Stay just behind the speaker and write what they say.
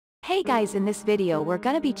Hey guys, in this video we're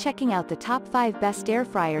gonna be checking out the top 5 best air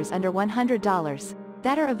fryers under $100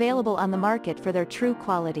 that are available on the market for their true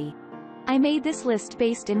quality. I made this list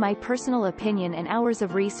based in my personal opinion and hours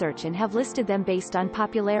of research and have listed them based on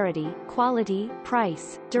popularity, quality,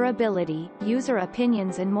 price, durability, user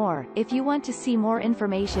opinions and more. If you want to see more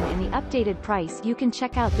information in the updated price, you can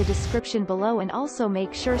check out the description below and also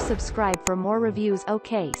make sure subscribe for more reviews.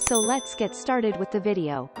 Okay, so let's get started with the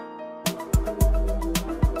video.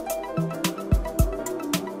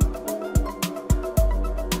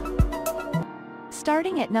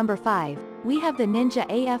 Starting at number 5, we have the Ninja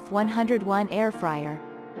AF101 Air Fryer.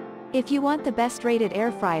 If you want the best rated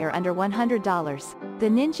air fryer under $100, the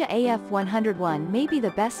Ninja AF101 may be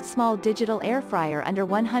the best small digital air fryer under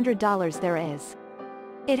 $100 there is.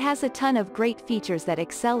 It has a ton of great features that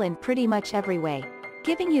excel in pretty much every way,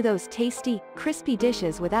 giving you those tasty, crispy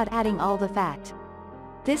dishes without adding all the fat.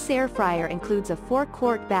 This air fryer includes a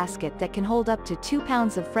 4-quart basket that can hold up to 2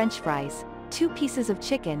 pounds of French fries, 2 pieces of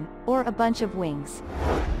chicken, or a bunch of wings.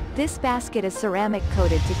 This basket is ceramic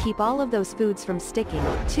coated to keep all of those foods from sticking,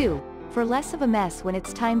 too, for less of a mess when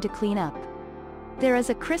it's time to clean up. There is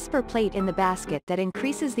a crisper plate in the basket that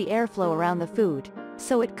increases the airflow around the food,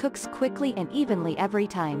 so it cooks quickly and evenly every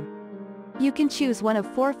time. You can choose one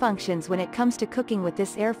of 4 functions when it comes to cooking with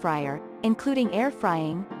this air fryer, including air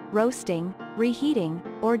frying, roasting, reheating,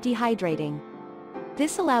 or dehydrating.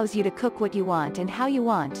 This allows you to cook what you want and how you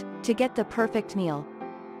want, to get the perfect meal.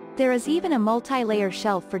 There is even a multi-layer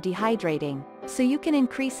shelf for dehydrating, so you can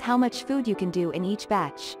increase how much food you can do in each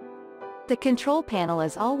batch. The control panel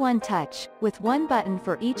is all one touch, with one button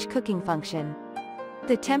for each cooking function.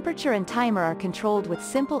 The temperature and timer are controlled with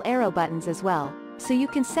simple arrow buttons as well, so you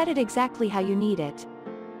can set it exactly how you need it.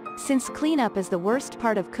 Since cleanup is the worst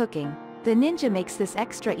part of cooking, the Ninja makes this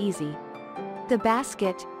extra easy. The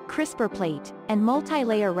basket, crisper plate, and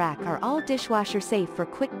multi-layer rack are all dishwasher safe for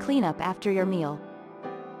quick cleanup after your meal.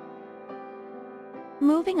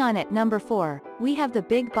 Moving on at number 4, we have the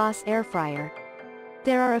Big Boss Air Fryer.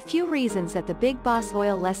 There are a few reasons that the Big Boss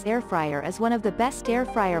Oil-less Air Fryer is one of the best air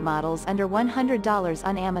fryer models under $100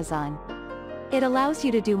 on Amazon. It allows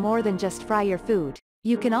you to do more than just fry your food.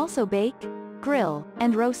 You can also bake, grill,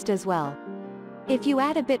 and roast as well. If you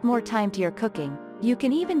add a bit more time to your cooking, you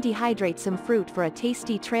can even dehydrate some fruit for a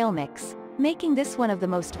tasty trail mix, making this one of the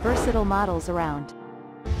most versatile models around.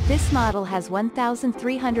 This model has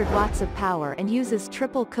 1,300 watts of power and uses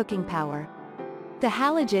triple cooking power. The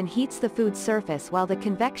halogen heats the food surface while the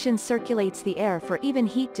convection circulates the air for even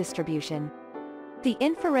heat distribution. The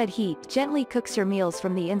infrared heat gently cooks your meals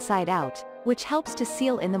from the inside out, which helps to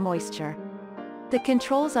seal in the moisture. The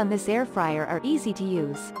controls on this air fryer are easy to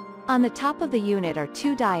use. On the top of the unit are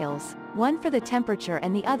 2 dials, one for the temperature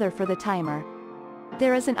and the other for the timer.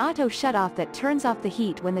 There is an auto shut-off that turns off the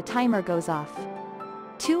heat when the timer goes off.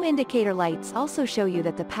 2 indicator lights also show you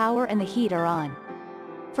that the power and the heat are on.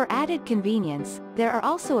 For added convenience, there are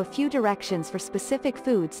also a few directions for specific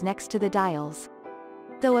foods next to the dials.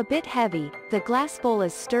 Though a bit heavy, the glass bowl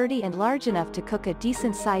is sturdy and large enough to cook a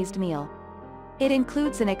decent-sized meal. It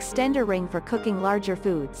includes an extender ring for cooking larger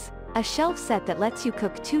foods, a shelf set that lets you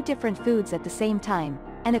cook 2 different foods at the same time,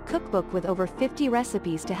 and a cookbook with over 50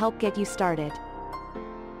 recipes to help get you started.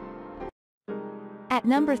 At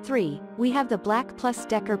number 3, we have the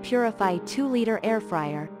BLACK+DECKER Purify 2-liter air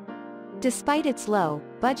fryer. Despite its low,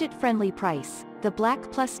 budget-friendly price, the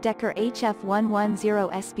BLACK+DECKER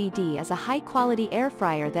HF110 SBD is a high-quality air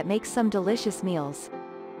fryer that makes some delicious meals.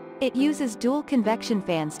 It uses dual convection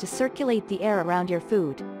fans to circulate the air around your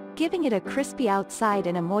food, giving it a crispy outside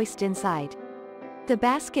and a moist inside. The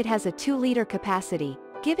basket has a 2-liter capacity,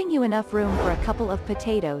 giving you enough room for a couple of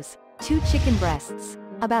potatoes, 2 chicken breasts,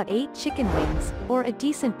 about 8 chicken wings, or a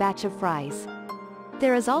decent batch of fries.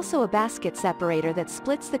 There is also a basket separator that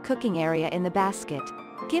splits the cooking area in the basket,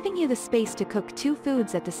 giving you the space to cook 2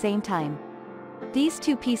 foods at the same time. These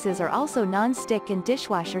 2 pieces are also non-stick and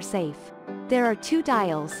dishwasher safe. There are 2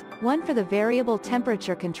 dials, one for the variable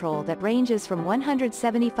temperature control that ranges from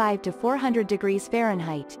 175 to 400 degrees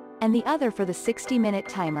Fahrenheit, and the other for the 60-minute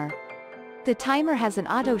timer. The timer has an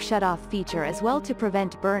auto shut-off feature as well to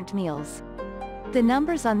prevent burnt meals. The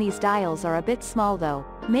numbers on these dials are a bit small though,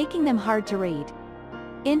 making them hard to read.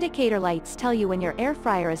 Indicator lights tell you when your air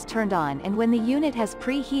fryer is turned on and when the unit has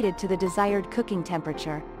preheated to the desired cooking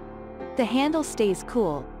temperature. The handle stays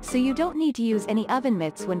cool, so you don't need to use any oven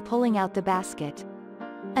mitts when pulling out the basket.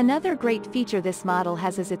 Another great feature this model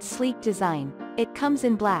has is its sleek design. It comes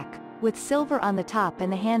in black, with silver on the top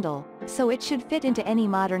and the handle, so it should fit into any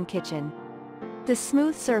modern kitchen. The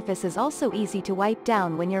smooth surface is also easy to wipe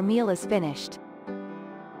down when your meal is finished.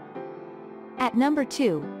 At number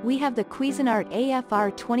 2, we have the Cuisinart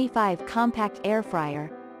AFR25 Compact Air Fryer.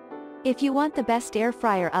 If you want the best air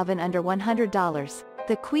fryer oven under $100,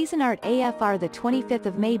 the Cuisinart AFR the 25th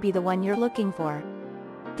of May be the one you're looking for.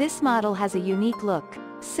 This model has a unique look,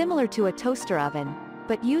 similar to a toaster oven,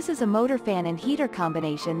 but uses a motor fan and heater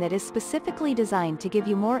combination that is specifically designed to give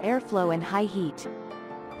you more airflow and high heat.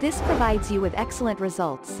 This provides you with excellent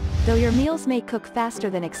results, though your meals may cook faster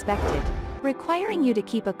than expected, requiring you to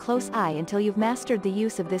keep a close eye until you've mastered the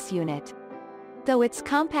use of this unit. Though its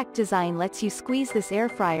compact design lets you squeeze this air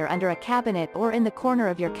fryer under a cabinet or in the corner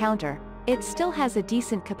of your counter, it still has a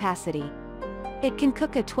decent capacity. It can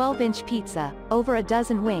cook a 12-inch pizza, over a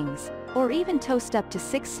dozen wings, or even toast up to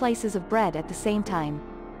 6 slices of bread at the same time.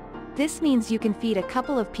 This means you can feed a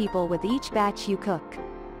couple of people with each batch you cook.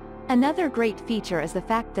 Another great feature is the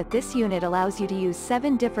fact that this unit allows you to use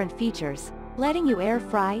 7 different features, letting you air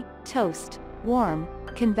fry, toast, warm,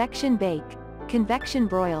 convection bake, convection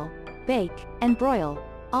broil, bake, and broil,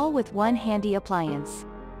 all with one handy appliance.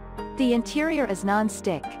 The interior is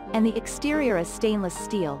non-stick, and the exterior is stainless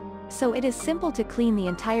steel, so it is simple to clean the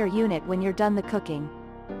entire unit when you're done the cooking.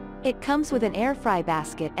 It comes with an air fry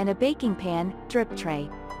basket and a baking pan, drip tray.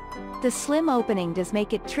 The slim opening does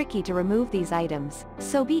make it tricky to remove these items,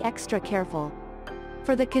 so be extra careful.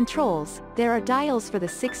 For the controls, there are dials for the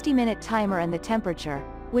 60-minute timer and the temperature,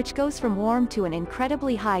 which goes from warm to an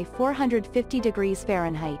incredibly high 450 degrees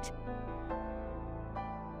Fahrenheit.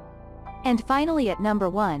 And finally at number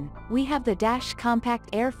 1, we have the Dash Compact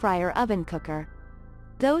Air Fryer Oven Cooker.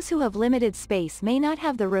 Those who have limited space may not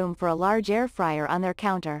have the room for a large air fryer on their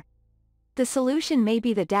counter. The solution may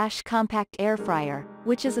be the Dash Compact Air Fryer,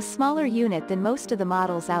 which is a smaller unit than most of the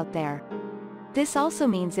models out there. This also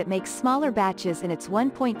means it makes smaller batches in its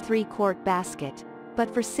 1.3-quart basket, but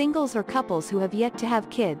for singles or couples who have yet to have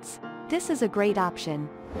kids, this is a great option.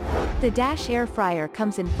 The Dash Air Fryer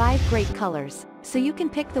comes in 5 great colors, so you can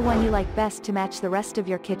pick the one you like best to match the rest of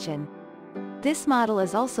your kitchen. This model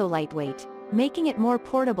is also lightweight, making it more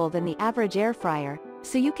portable than the average air fryer,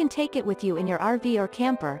 so you can take it with you in your RV or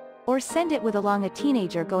camper, or send it with along a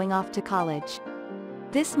teenager going off to college.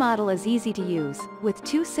 This model is easy to use, with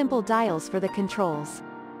 2 simple dials for the controls.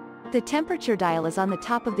 The temperature dial is on the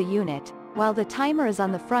top of the unit, while the timer is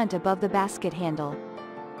on the front above the basket handle.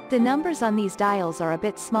 The numbers on these dials are a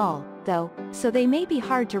bit small, though, so they may be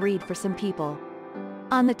hard to read for some people.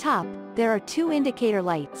 On the top, there are 2 indicator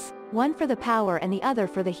lights, one for the power and the other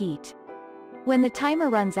for the heat. When the timer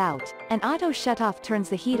runs out, an auto shutoff turns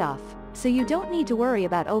the heat off, so you don't need to worry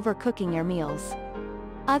about overcooking your meals.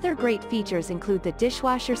 Other great features include the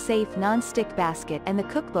dishwasher-safe non-stick basket and the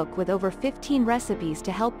cookbook with over 15 recipes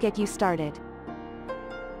to help get you started.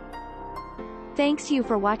 Thanks you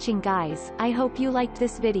for watching guys, I hope you liked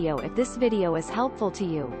this video. If this video is helpful to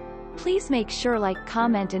you, please make sure like,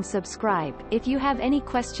 comment and subscribe. If you have any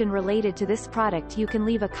question related to this product you can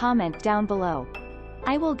leave a comment down below.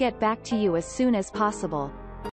 I will get back to you as soon as possible.